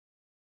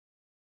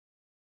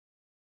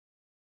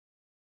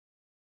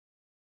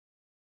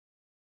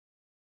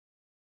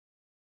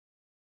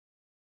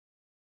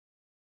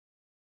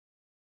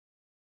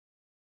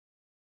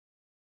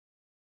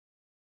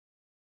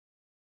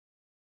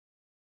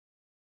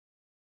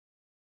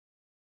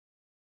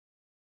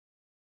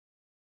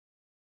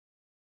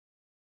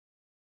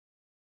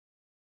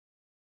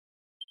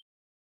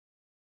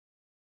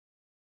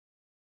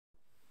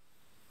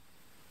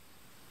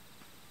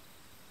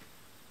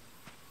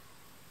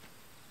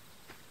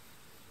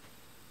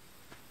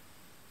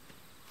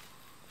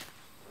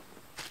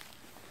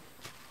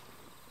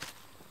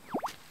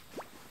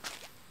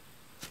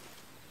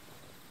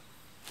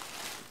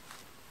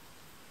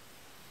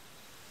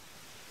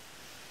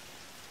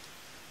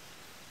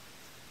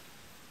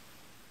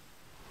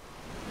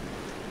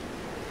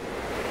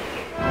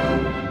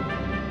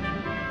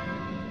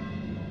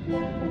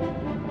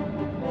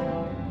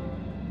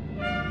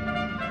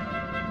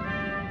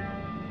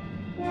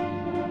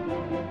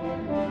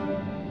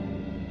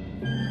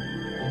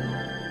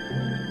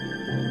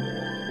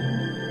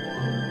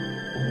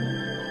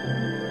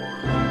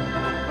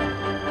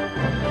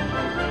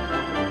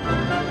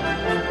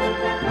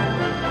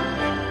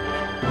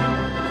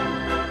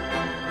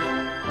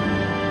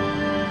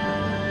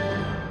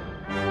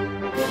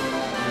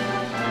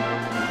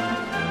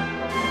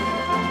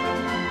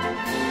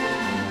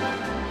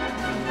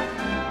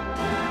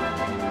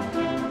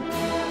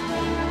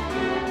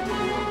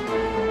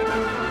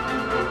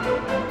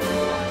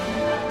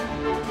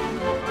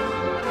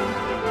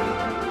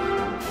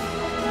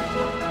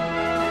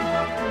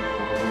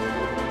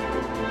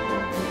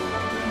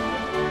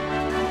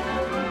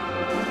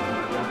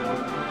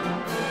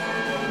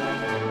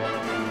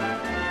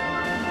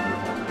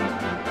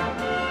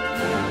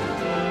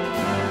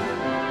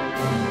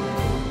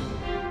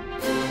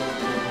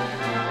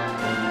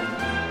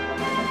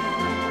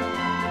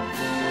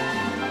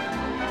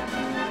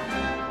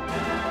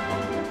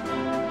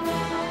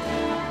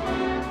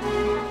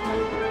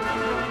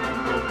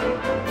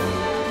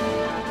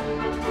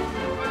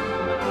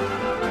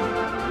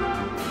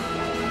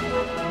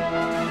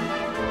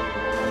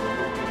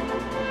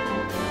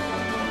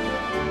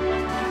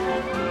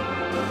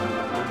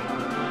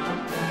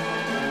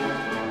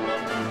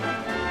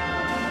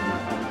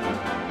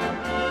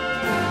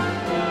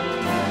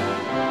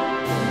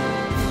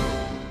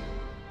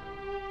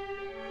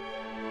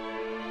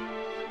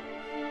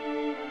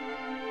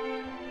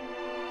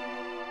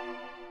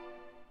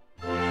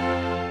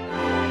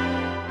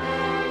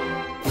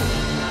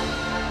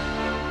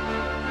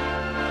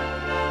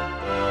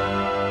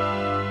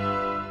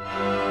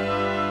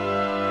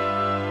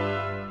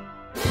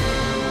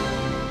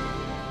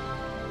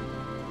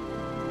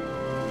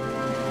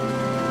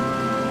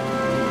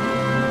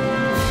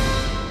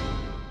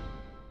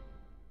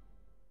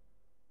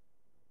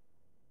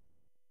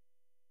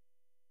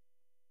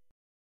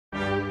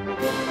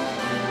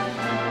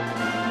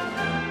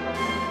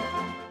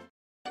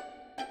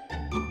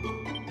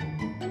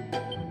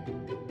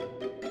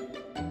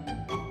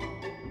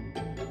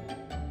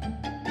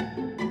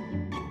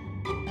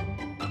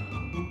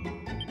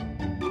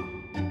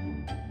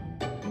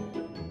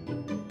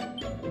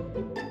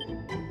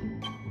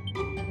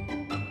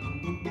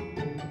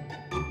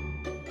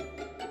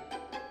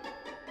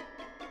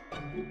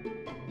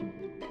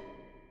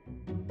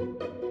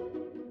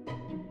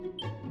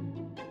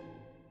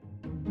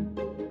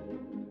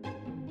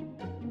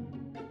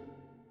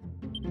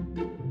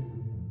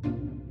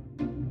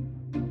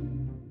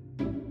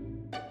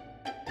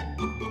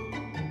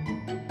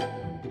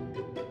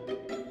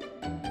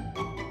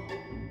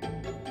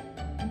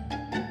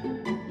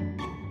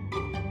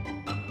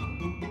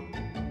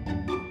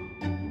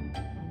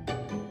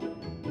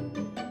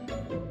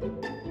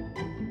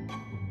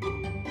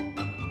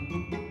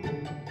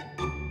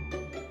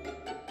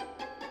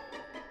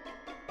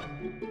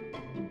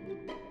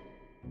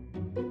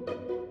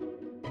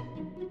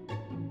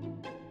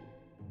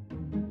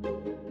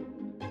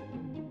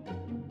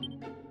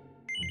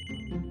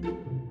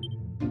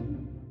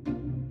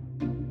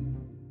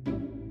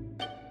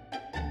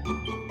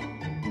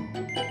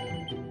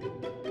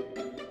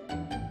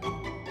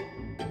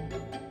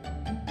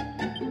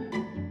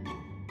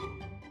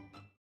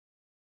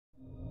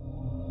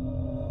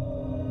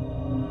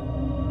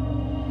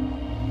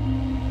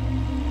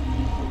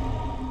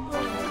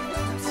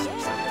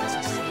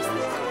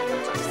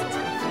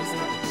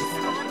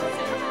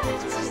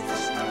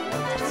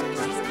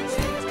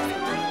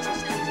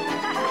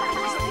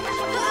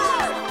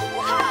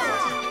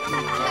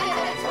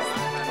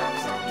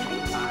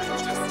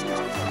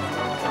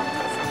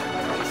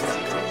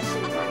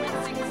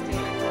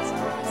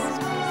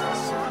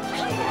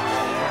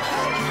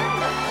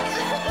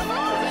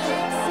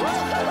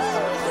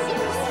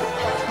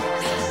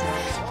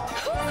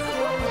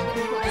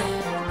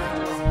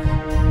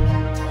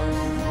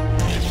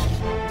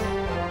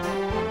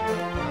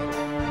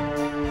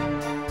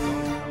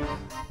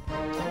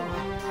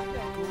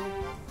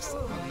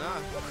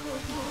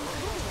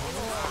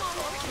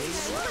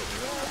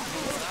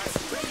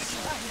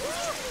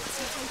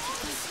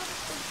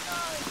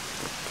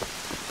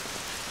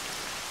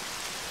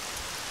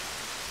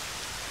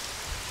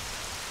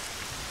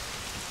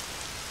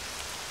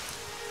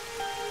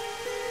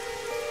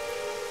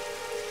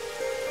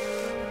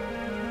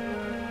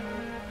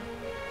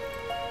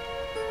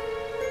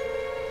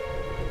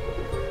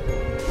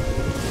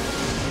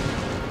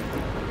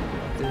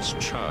This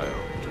child,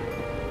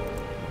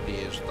 he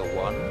is the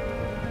one?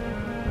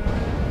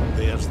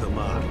 There's the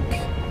mark.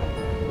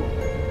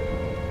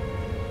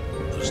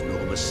 There's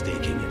no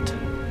mistaking it.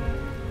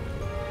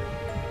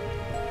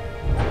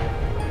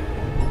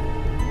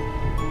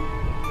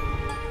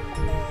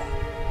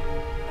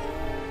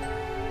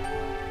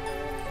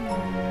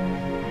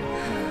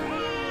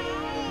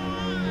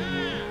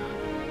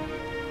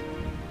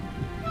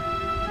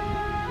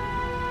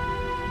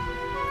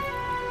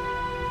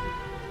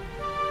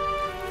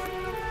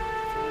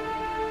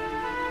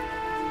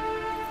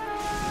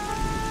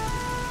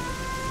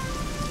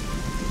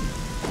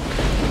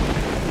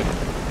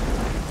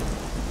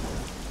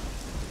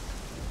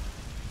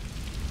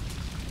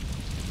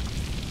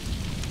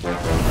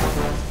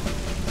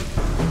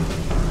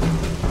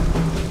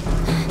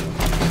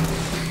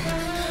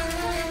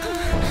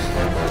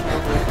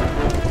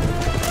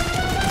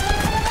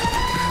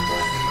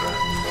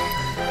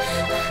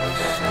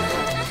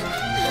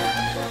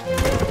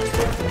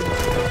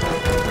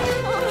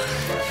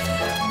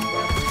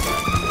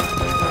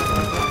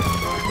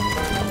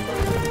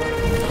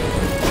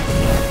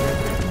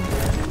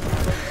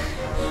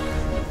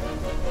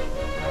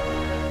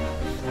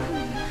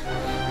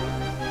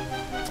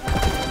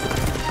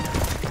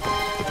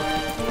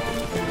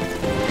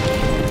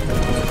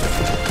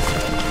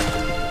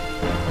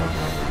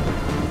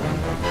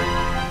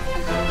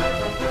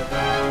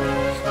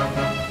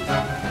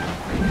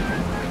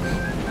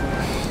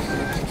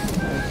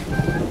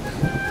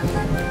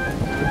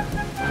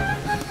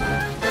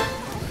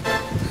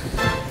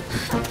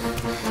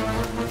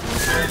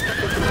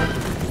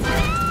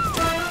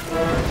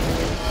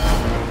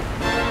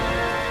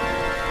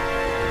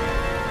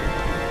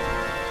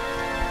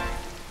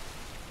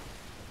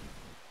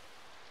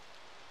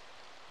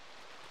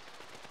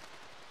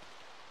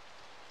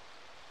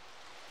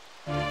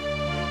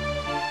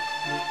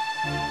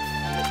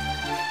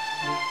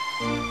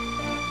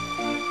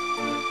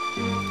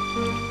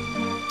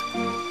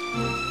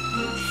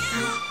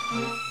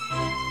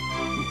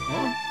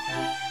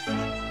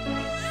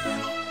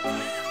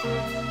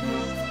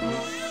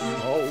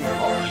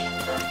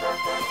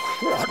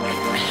 What in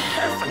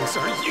heavens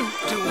are you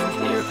doing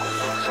here?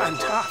 And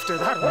after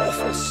that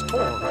awful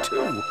storm,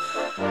 too.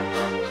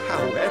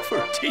 However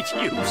did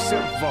you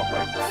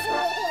survive?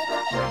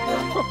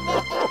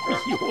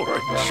 Oh, you're a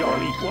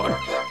jolly one.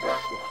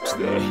 What's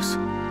this?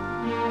 Oh,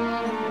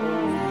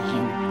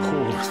 you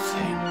poor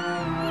thing.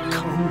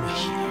 Come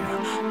here.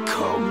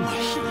 Come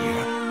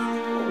here.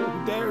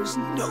 Oh, there's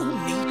no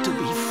need to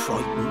be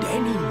frightened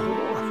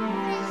anymore.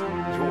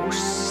 You're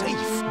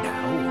safe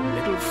now,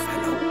 little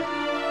fellow.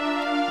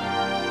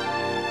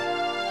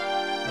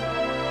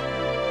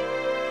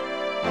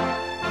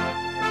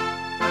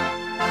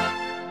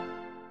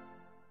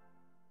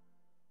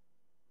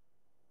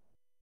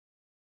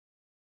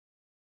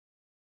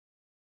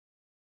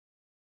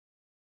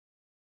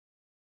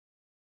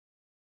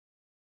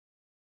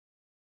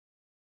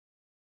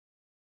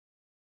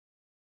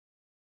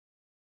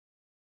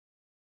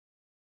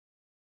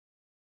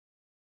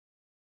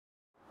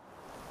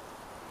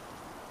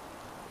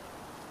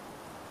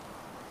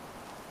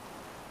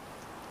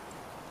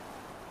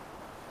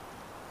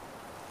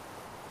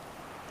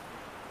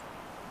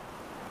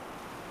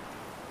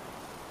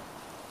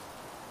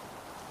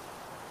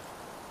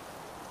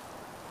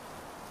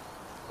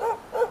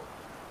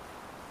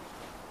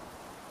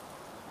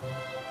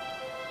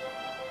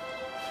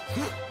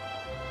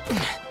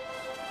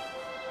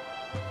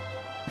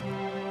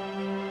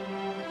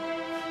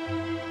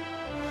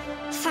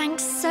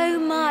 Thanks so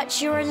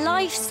much. You're a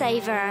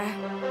lifesaver.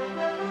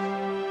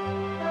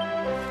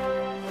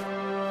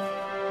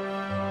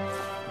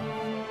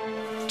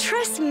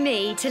 Trust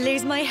me to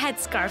lose my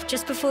headscarf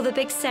just before the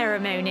big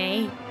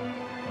ceremony.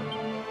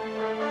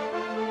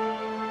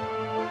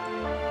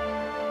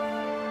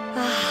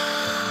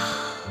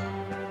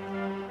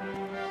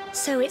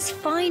 So it's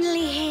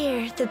finally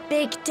here, the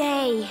big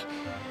day.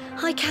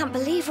 I can't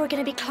believe we're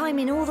going to be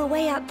climbing all the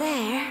way up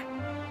there.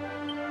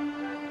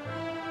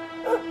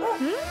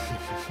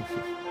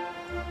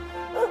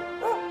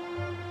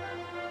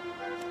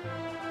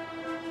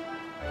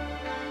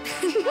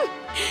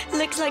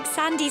 Looks like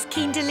Sandy's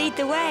keen to lead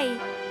the way.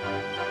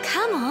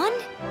 Come on,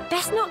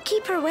 best not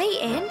keep her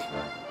waiting.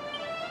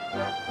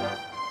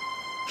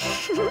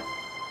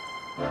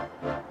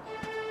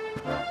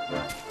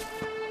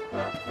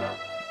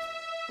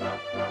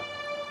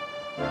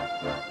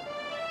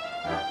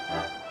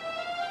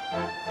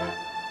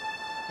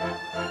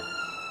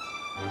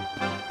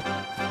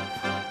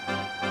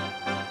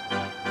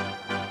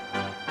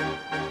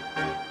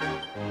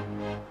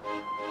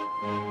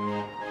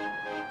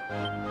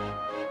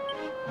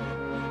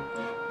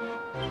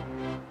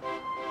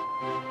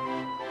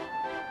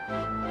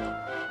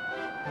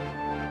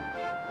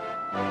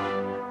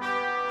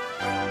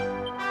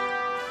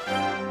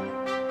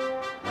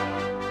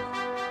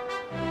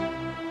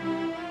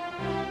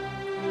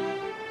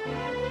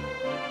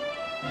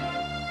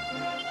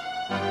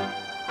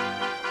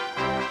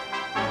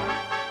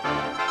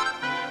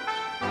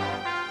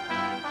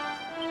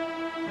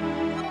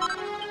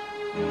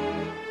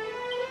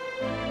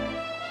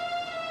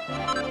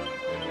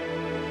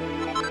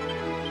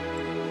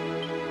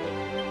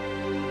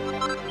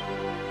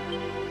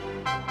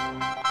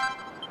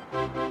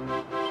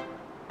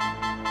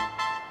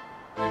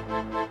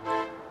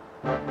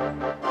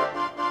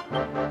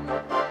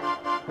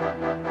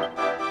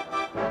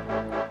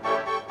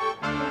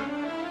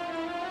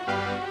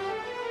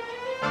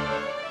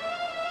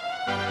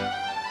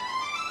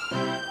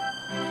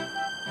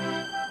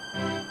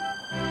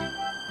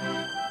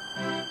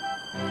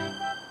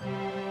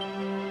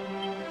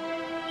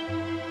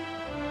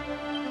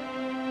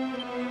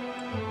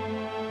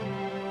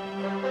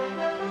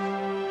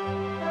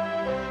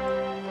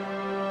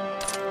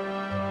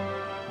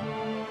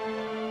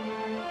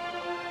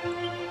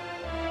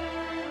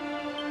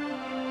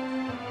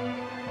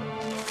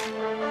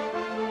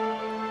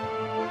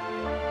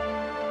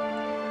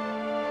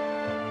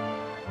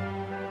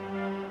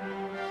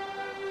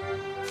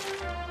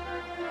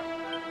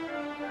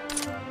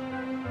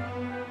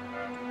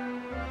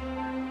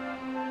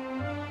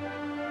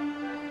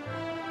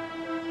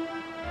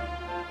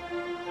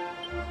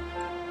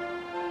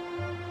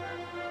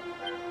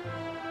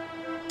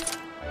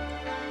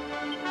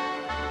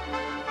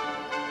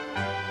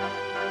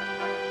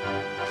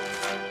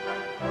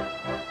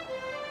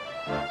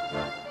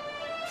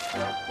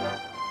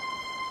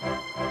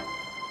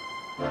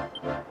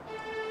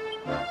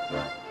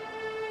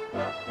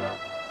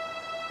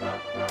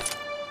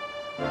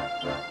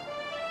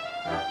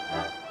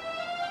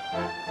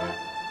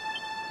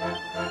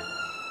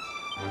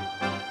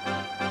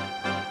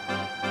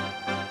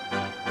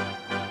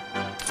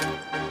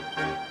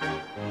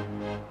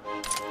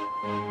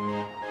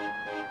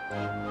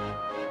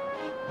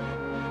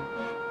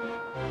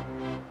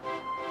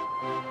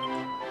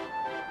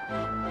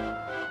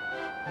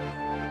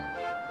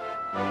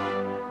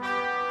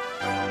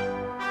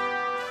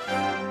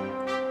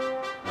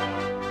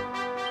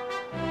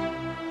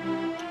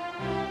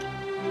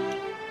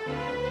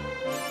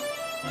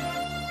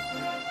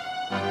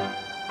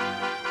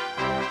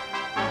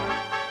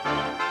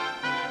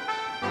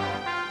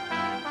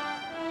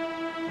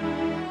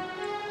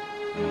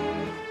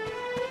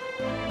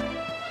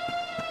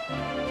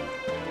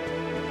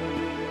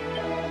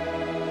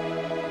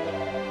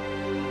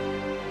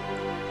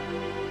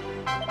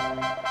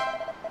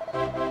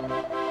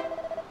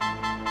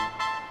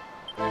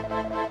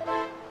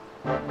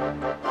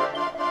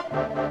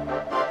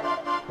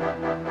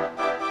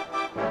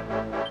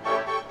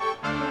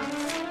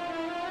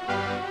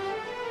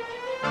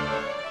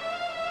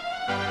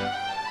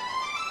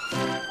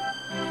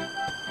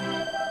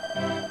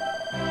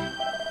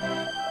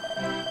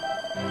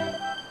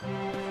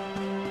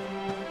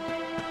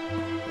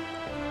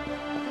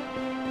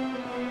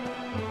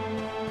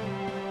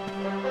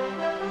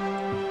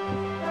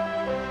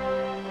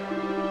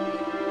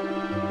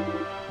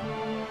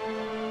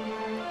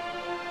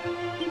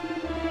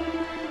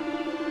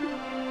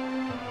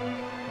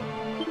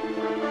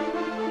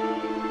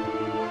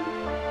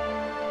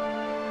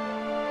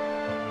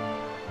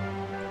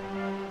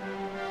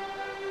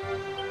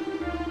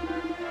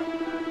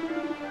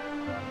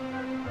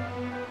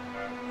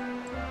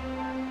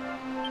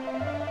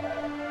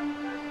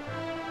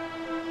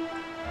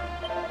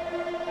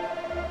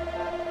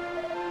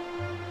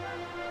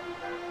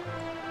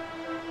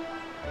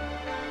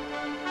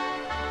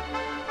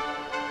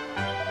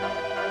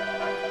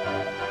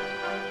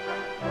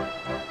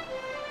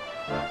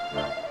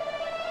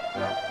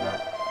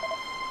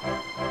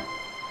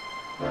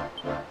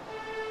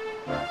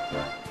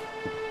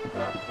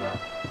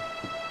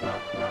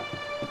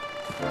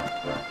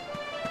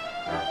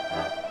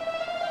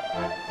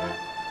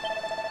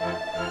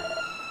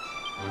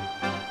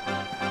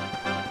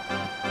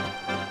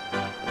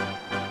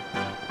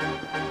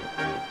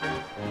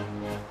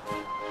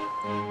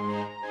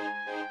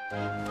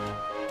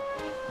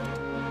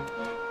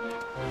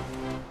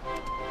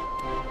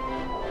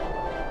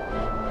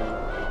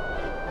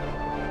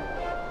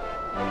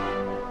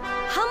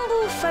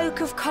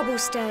 Folk of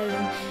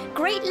cobblestone,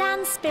 great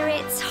land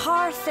spirits,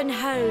 hearth and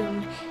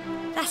home.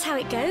 That's how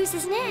it goes,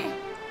 isn't it?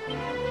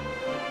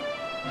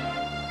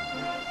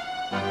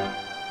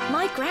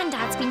 My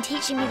granddad's been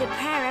teaching me the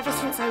prayer ever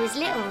since I was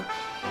little.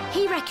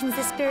 He reckons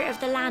the spirit of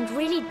the land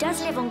really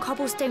does live on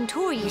Cobblestone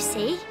Tor, you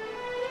see.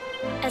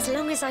 As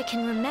long as I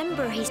can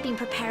remember, he's been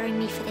preparing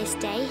me for this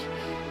day.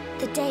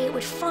 The day it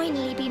would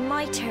finally be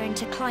my turn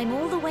to climb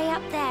all the way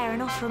up there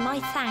and offer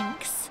my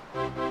thanks.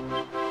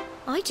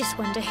 I just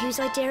wonder whose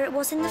idea it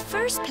was in the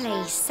first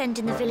place,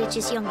 sending the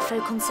village's young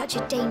folk on such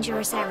a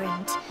dangerous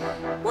errand.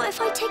 What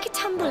if I take a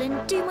tumble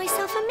and do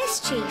myself a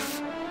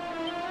mischief?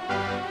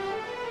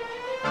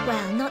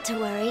 Well, not to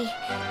worry.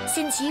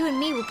 Since you and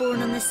me were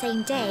born on the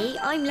same day,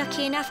 I'm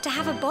lucky enough to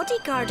have a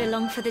bodyguard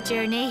along for the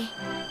journey.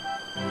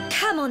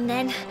 Come on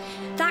then.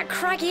 That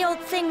craggy old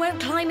thing won't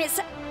climb its...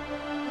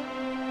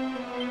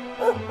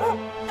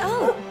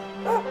 Oh!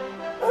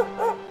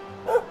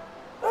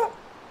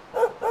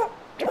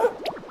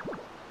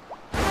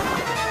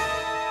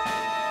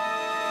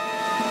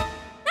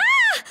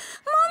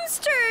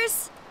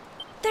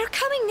 They're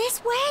coming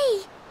this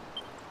way!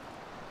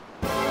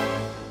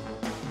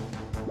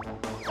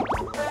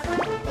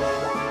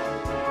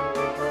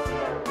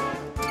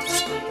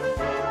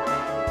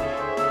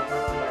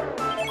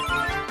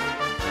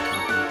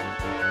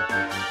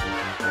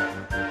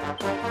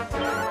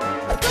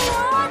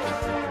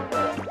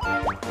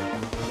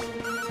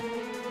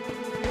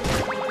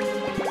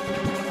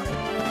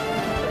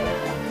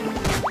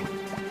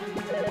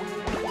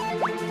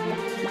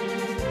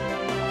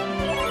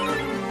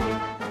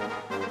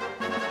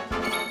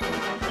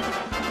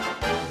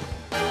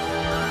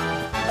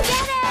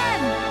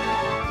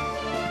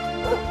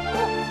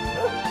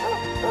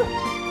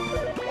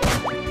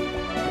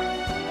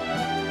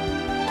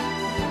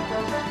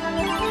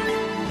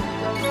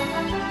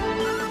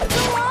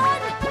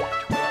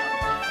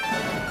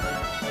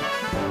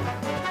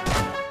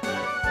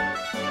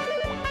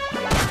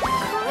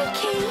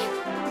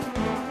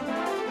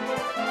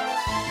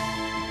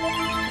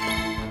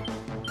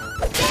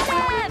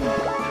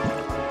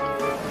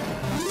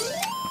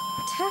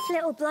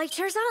 little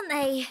blighters, aren't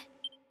they?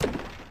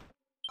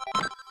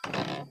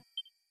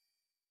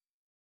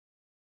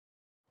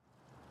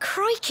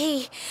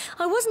 Crikey!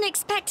 I wasn't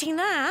expecting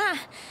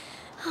that.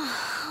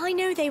 I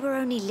know they were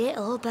only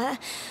little, but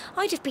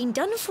I'd have been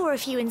done for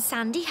if you and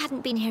Sandy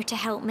hadn't been here to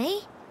help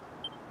me.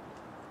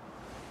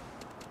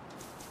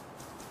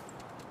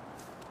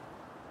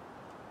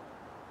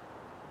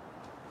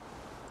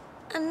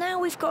 And now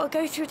we've got to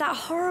go through that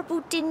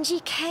horrible,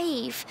 dingy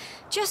cave.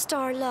 Just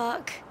our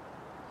luck.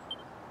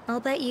 I'll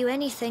bet you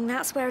anything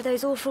that's where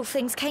those awful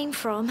things came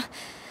from.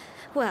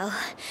 Well,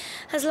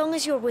 as long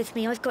as you're with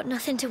me, I've got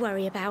nothing to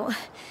worry about.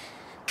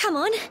 Come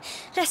on,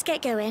 let's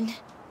get going.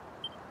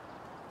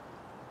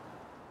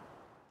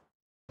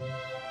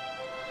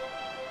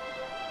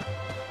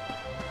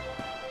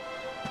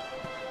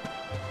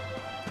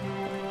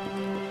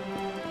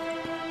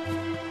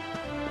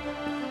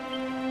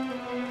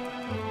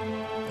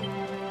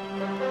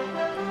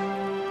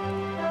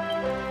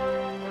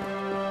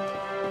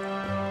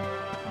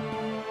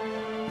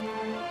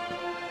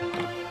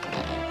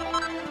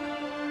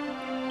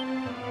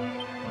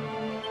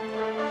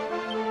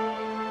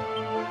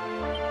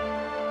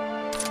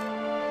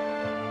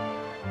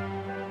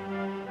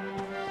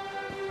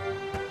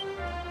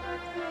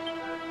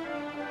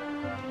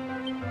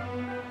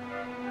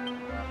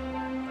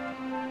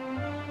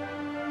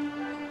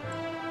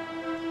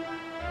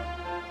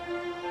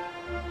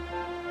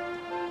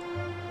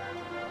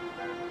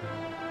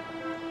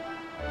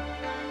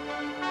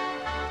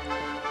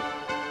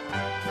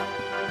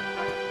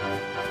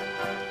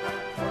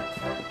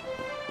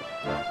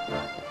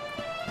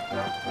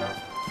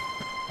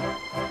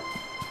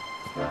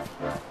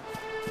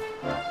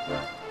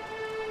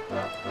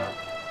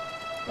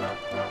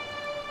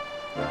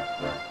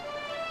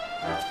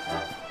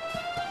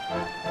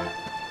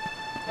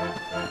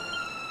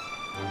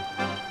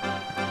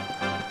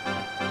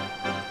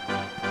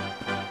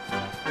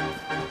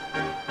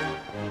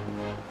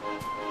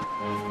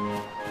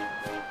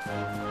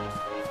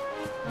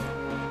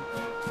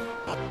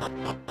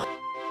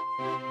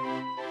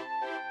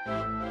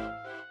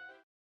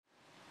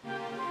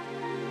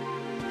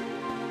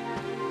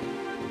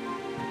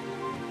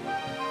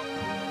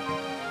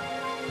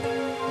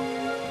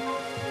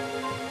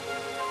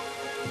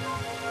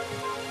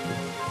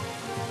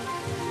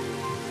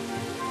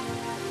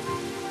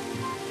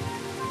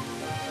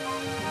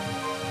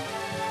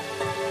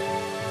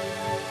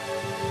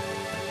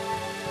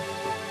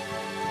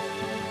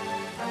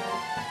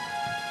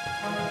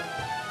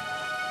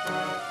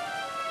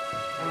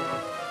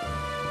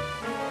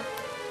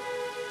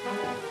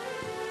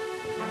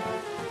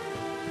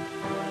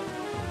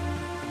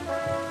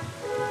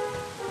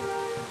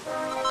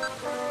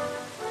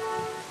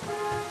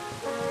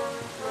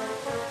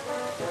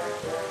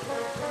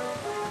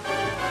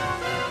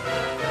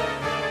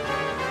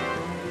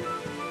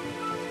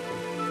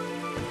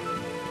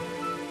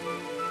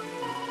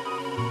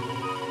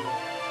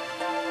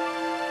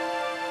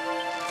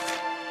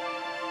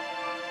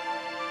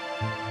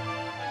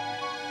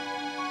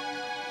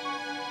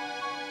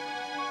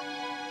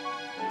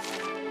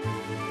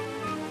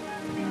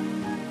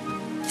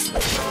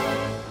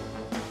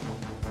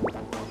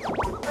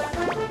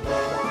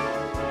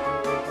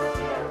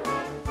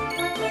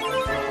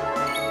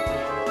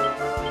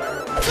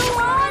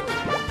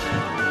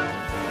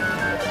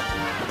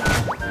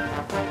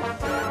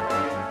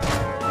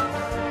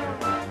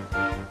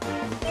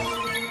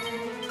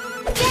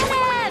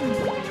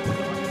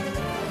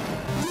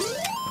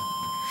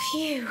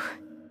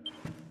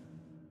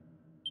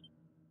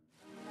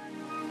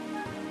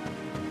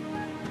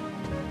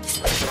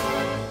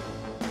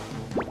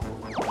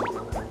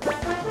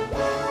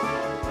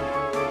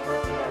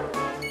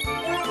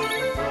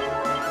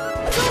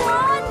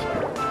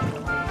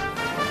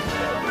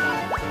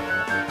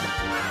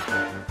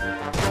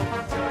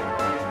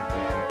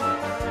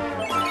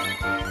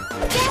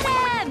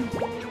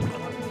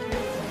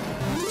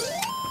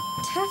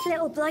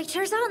 Little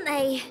blighters, aren't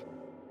they?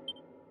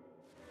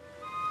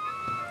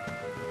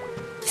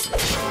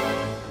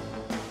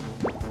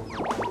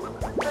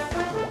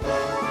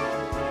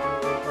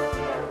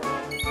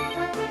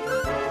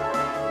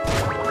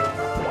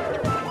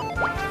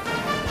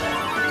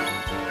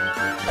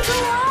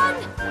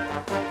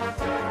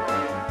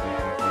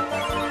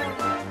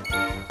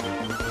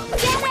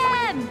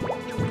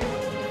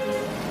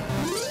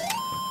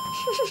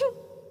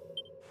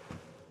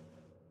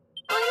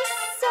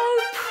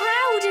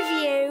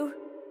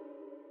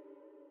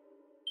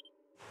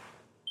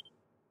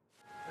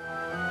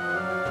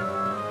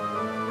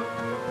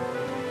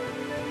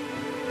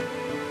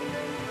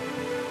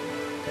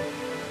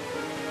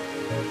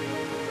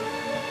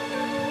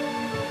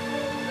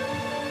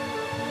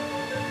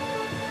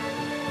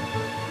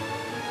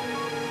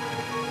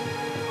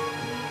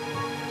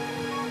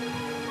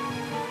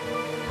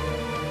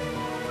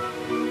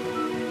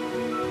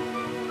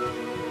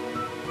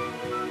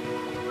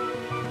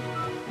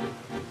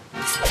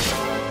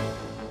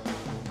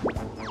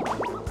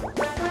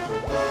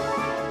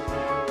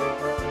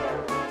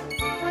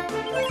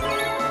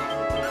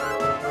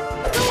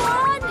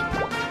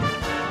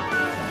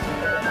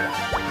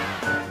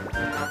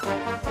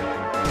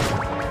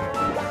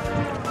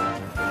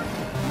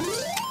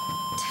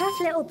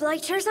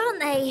 blighters, aren't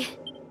they?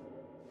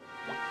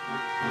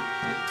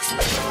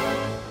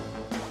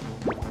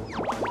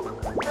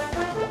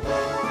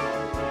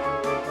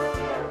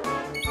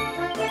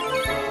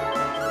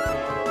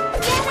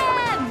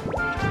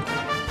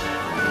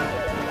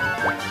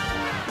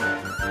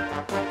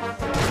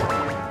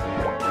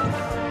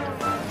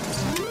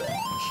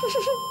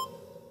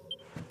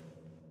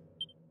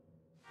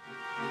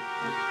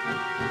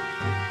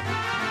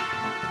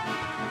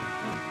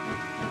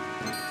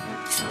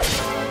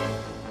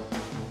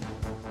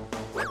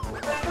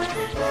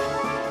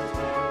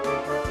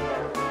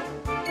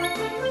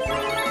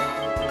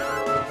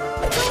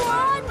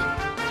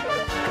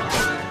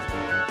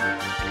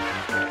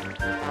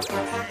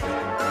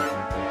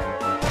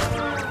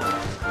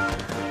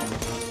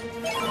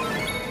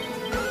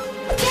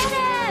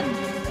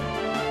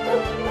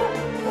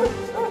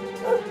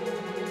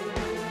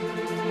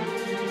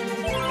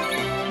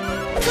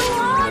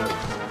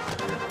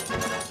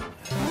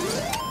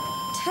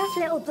 Tough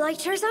little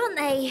blighters, aren't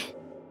they?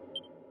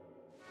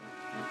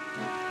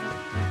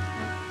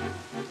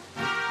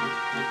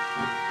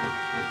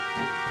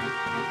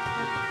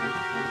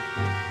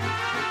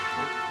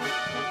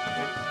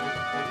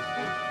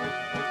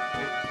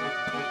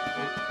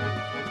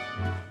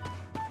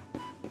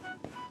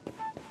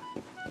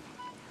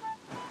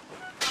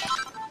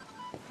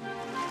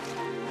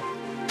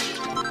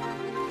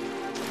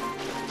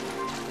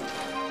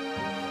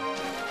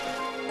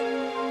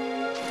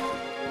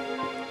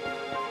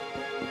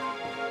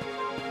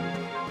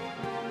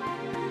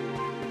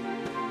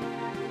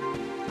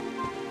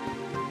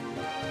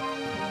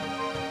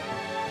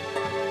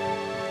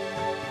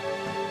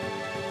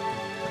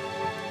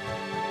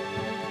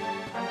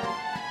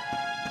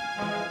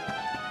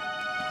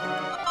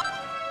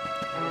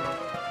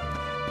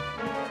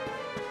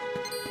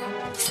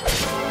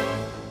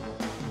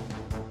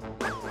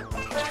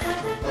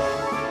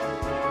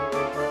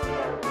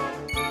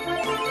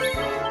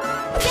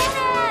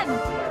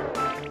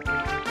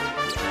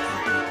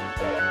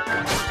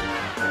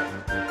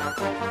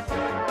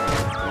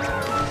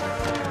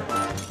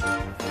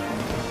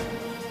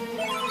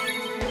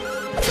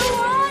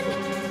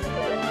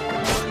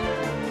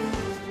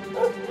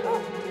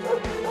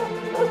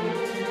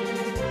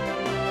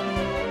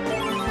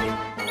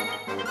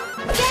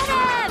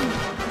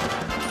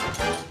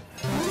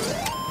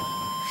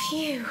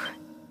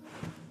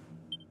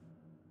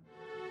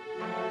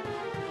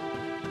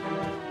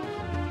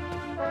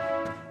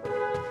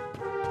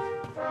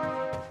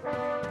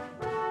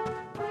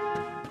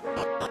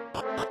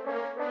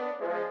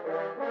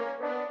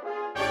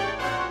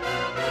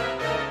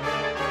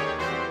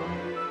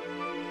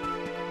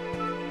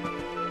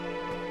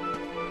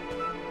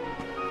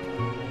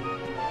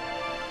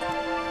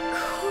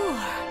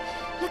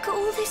 Look at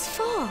all this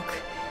fog.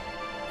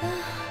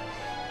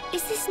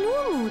 Is this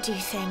normal, do you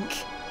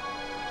think?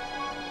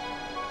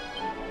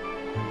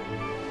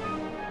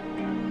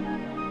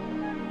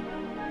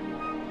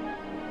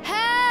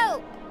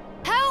 Help!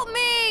 Help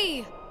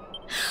me!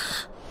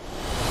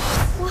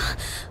 What?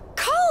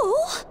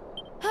 Cole?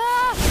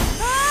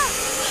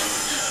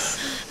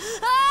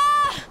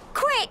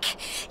 Quick!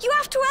 You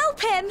have to help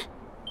him!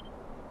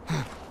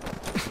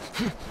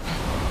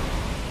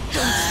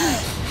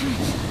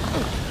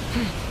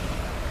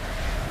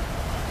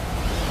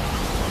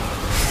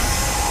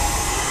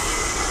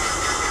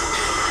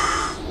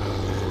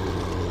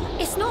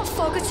 It's not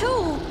fog at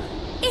all.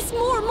 It's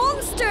more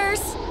monsters.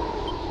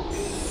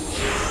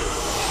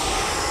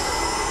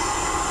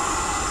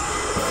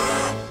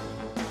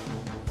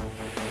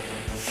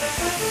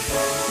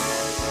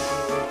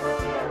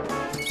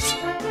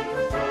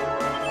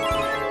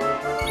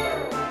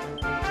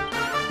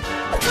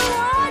 Go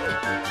on!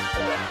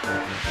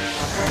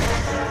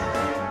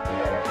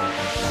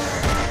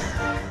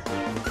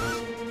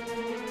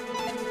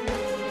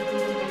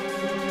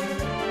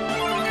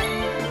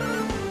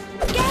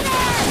 Get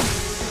him!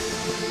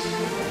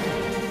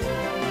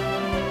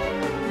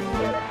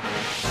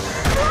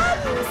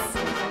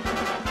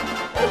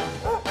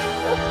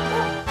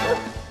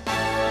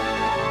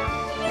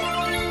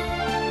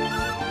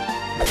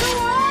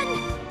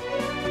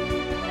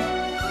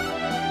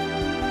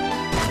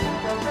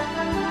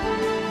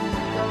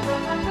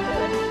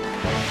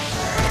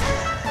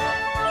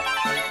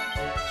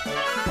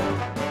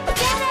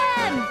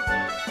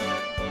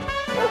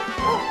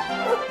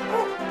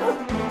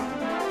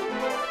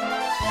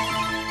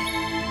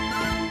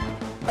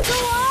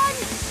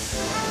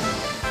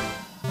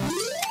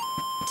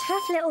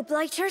 Tough little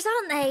blighters,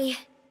 aren't they?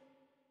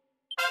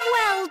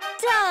 Well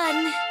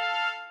done!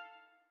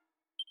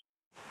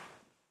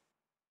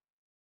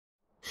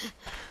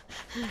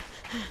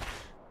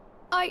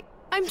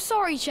 I'm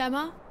sorry,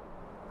 Gemma.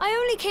 I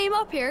only came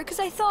up here because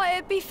I thought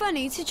it'd be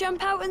funny to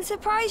jump out and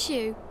surprise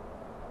you.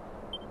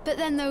 But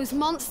then those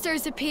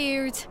monsters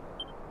appeared.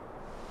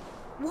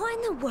 What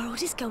in the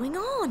world is going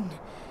on?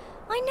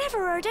 I never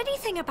heard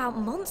anything about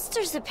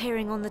monsters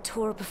appearing on the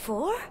tour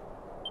before.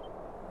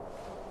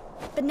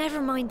 But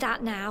never mind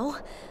that now.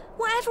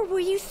 Whatever were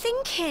you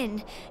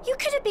thinking? You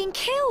could have been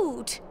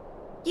killed.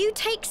 You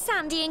take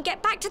Sandy and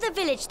get back to the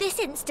village this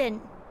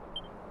instant.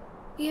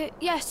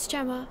 Yes,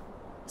 Gemma.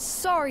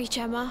 Sorry,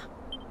 Gemma.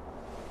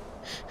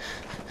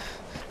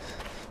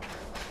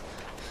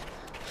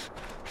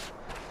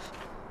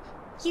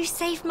 You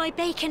saved my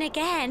bacon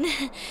again.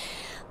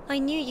 I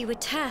knew you were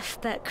tough,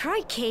 but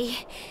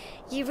crikey,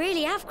 you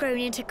really have grown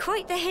into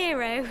quite the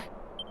hero.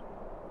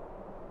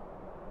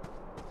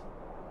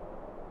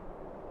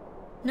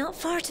 Not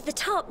far to the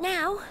top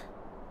now.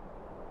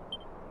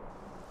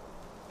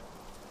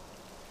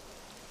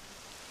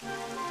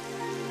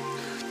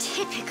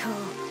 Typical.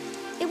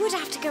 It would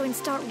have to go and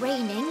start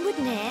raining,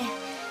 wouldn't it?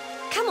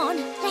 Come on,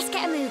 let's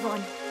get a move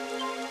on.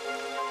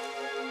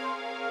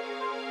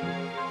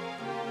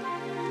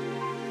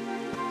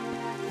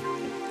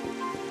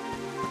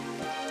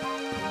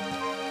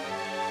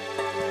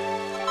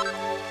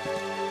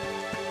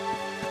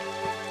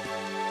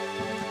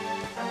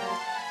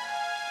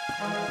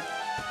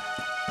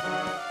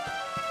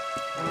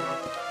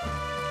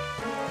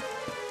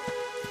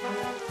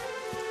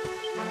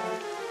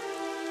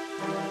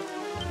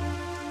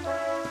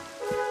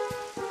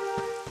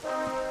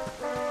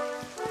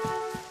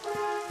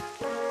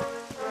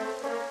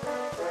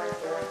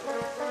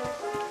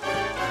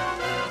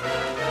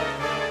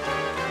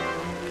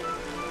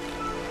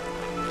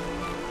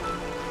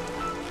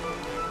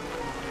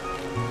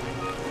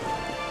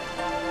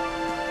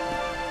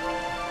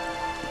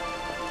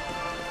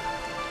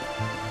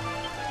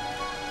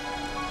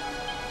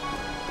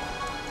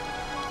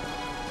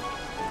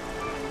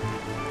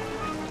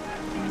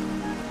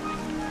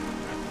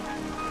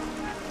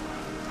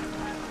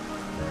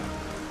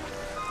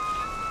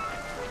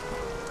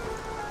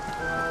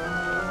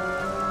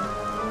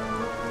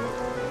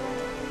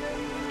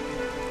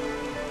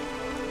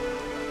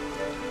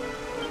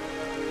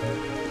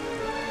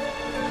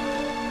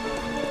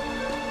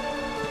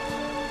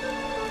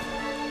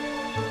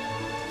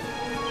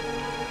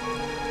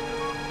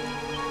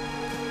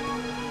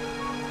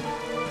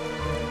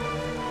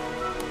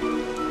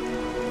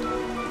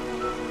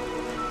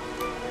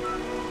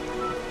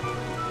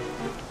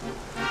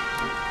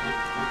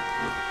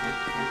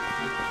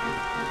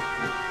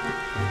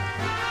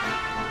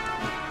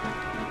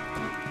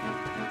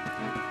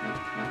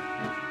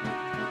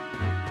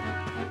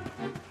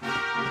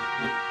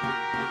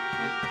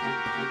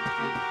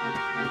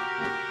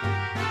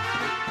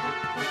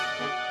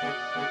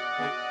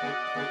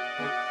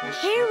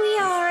 Here we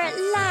are at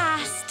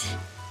last.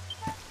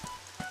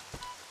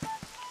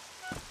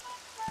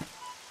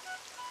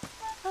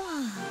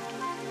 Oh.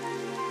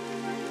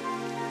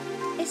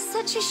 It's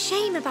such a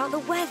shame about the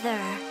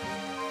weather.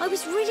 I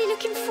was really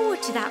looking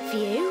forward to that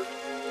view.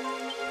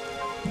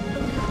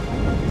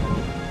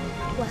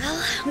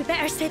 Well, we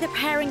better say the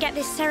prayer and get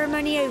this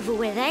ceremony over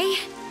with, eh?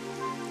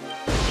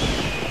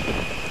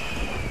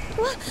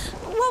 What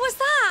was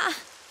that?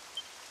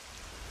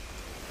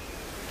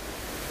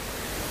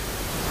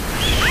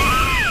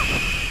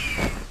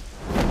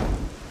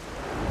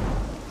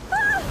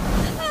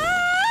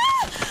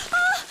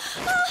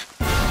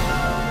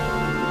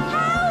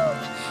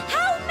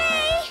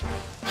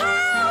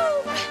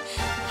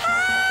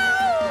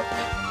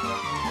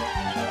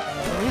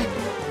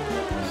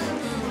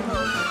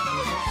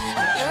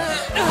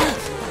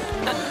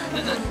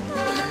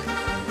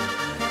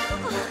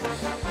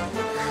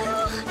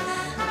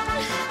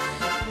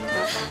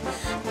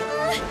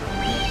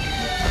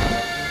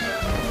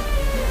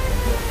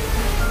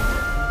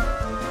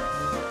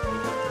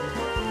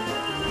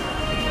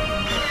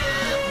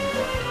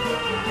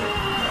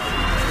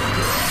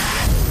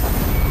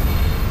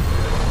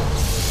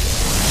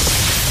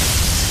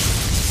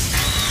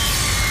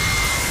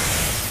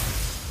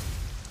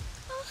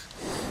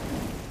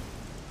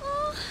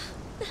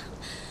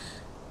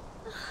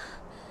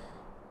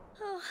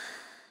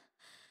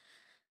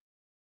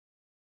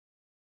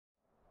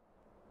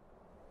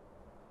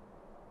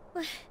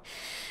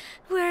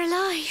 We're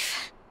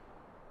alive.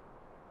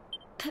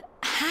 But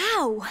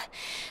how?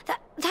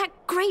 That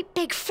great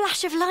big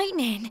flash of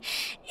lightning.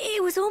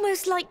 It was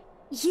almost like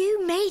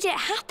you made it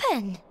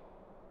happen.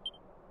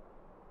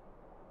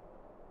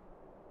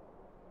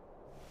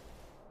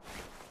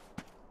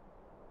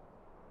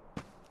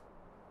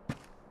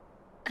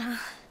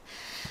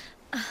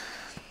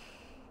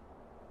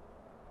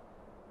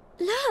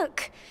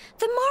 Look!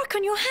 The mark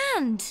on your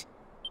hand!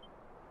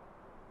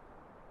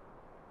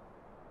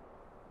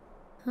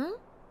 Huh?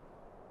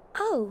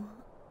 Oh,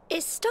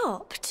 it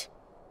stopped.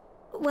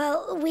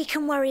 Well, we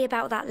can worry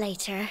about that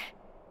later.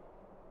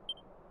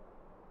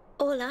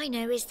 All I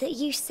know is that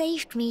you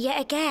saved me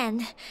yet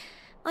again.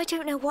 I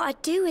don't know what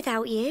I'd do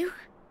without you.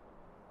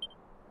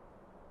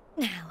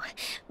 Now,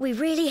 we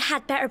really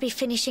had better be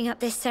finishing up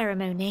this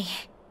ceremony.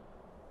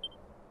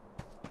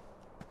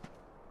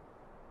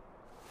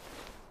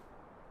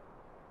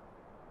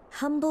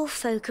 Humble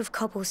folk of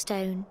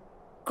cobblestone,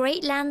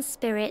 great land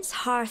spirits,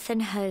 hearth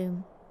and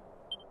home,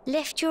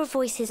 lift your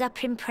voices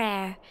up in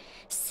prayer,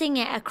 sing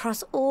it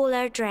across all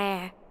our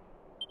drear.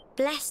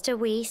 Blessed are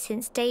we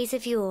since days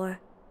of yore,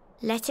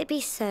 let it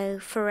be so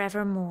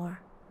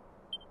forevermore.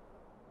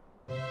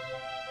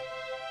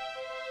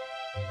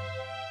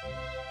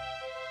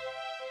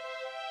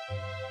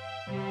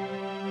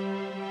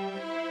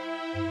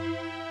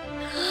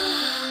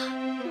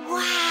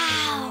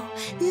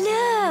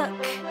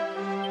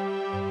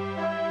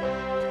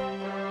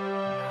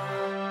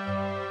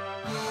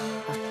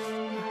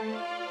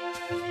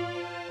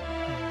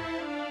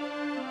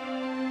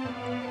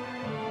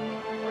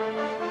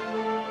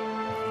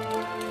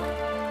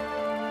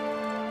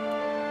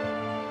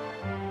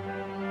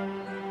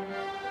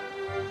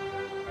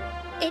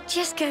 It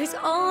just goes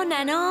on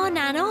and on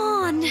and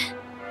on.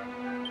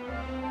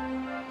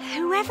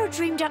 Whoever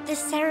dreamed up this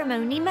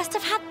ceremony must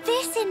have had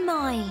this in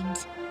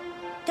mind.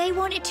 They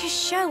wanted to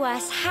show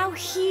us how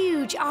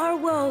huge our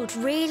world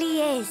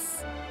really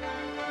is.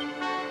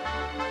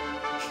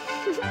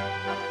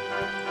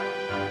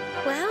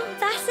 Well,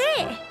 that's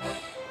it.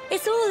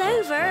 It's all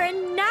over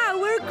and now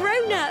we're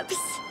grown-ups.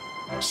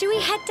 Shall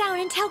we head down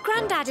and tell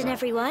Grandad and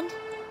everyone?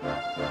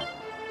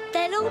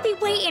 They'll all be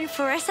waiting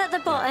for us at the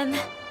bottom.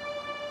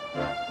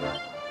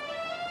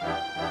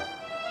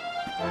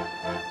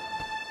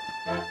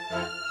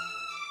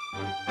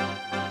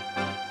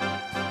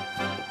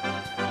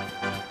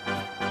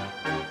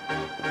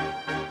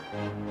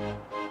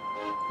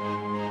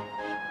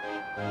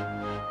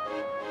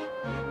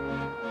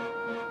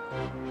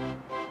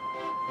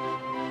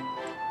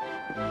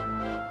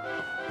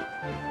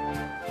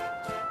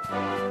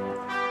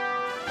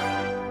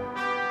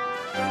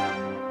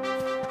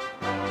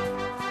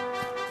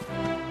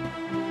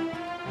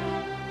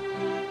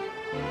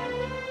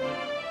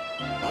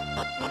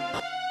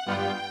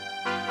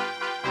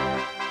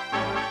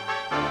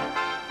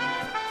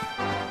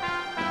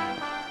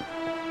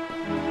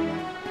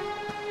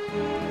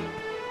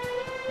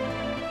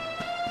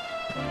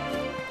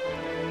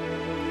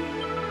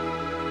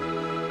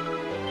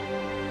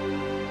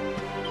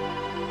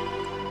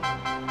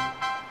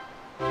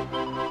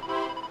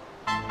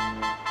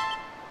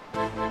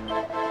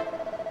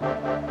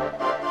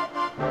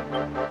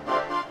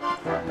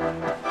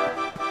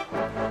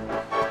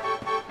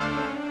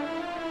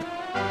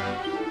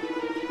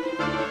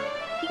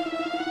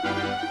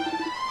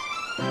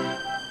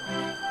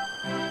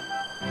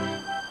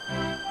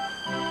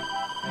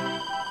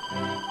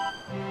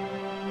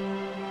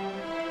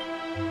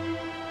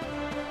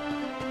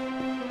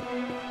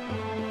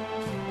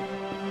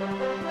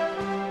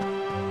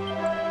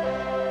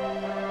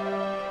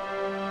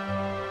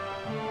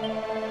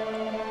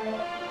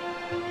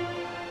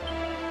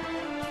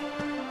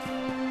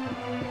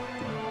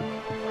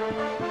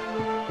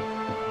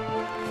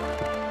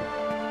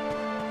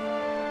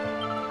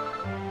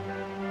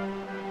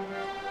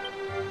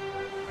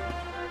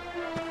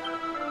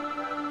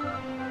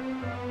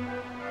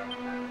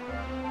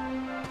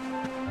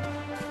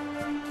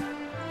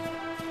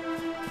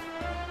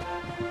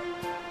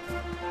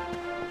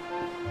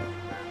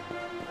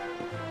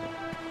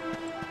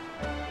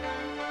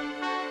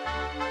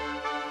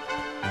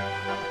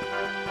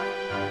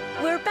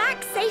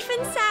 Safe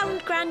and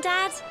sound,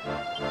 Grandad.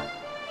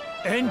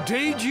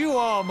 Indeed you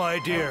are, my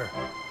dear.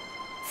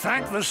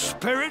 Thank the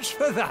spirits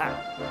for that.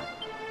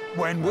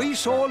 When we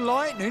saw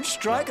lightning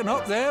striking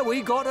up there,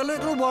 we got a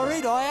little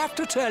worried, I have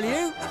to tell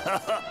you.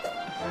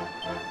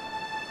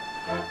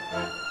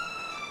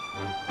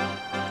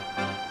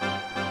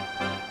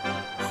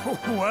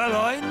 Well,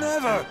 I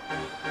never.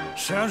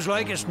 Sounds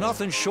like it's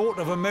nothing short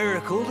of a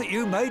miracle that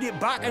you made it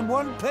back in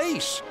one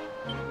piece.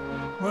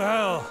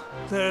 Well,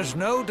 there's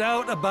no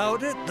doubt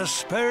about it, the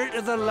spirit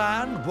of the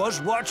land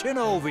was watching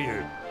over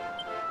you.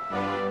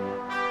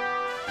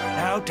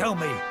 Now tell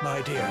me,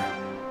 my dear,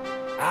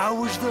 how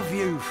was the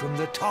view from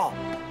the top?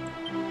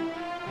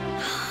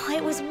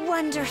 It was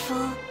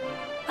wonderful.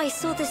 I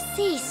saw the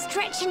sea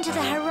stretch into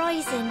the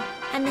horizon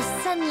and the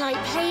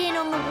sunlight playing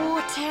on the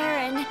water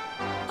and...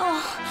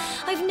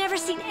 Oh, I've never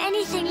seen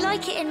anything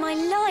like it in my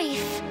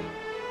life.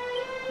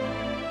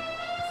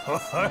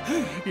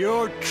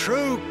 You're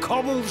true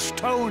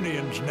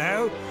Cobblestonians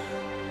now.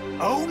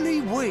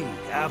 Only we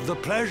have the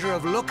pleasure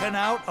of looking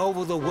out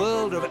over the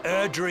world of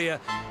Erdrea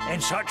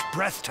in such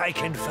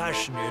breathtaking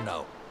fashion, you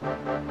know.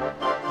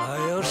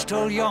 You're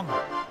still young,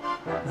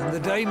 and the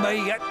day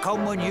may yet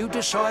come when you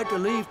decide to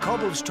leave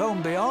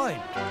Cobblestone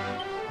behind.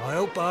 I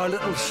hope our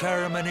little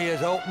ceremony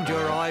has opened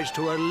your eyes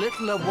to a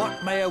little of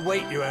what may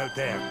await you out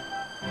there.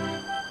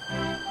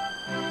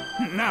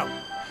 Now,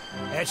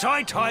 it's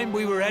high time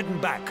we were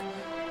heading back.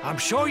 I'm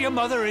sure your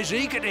mother is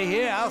eager to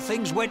hear how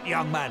things went,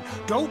 young man.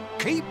 Don't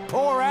keep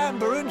poor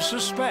Amber in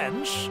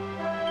suspense.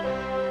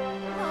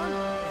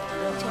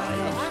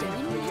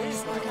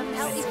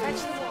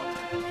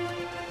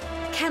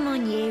 Come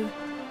on, you.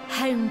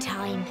 Home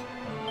time.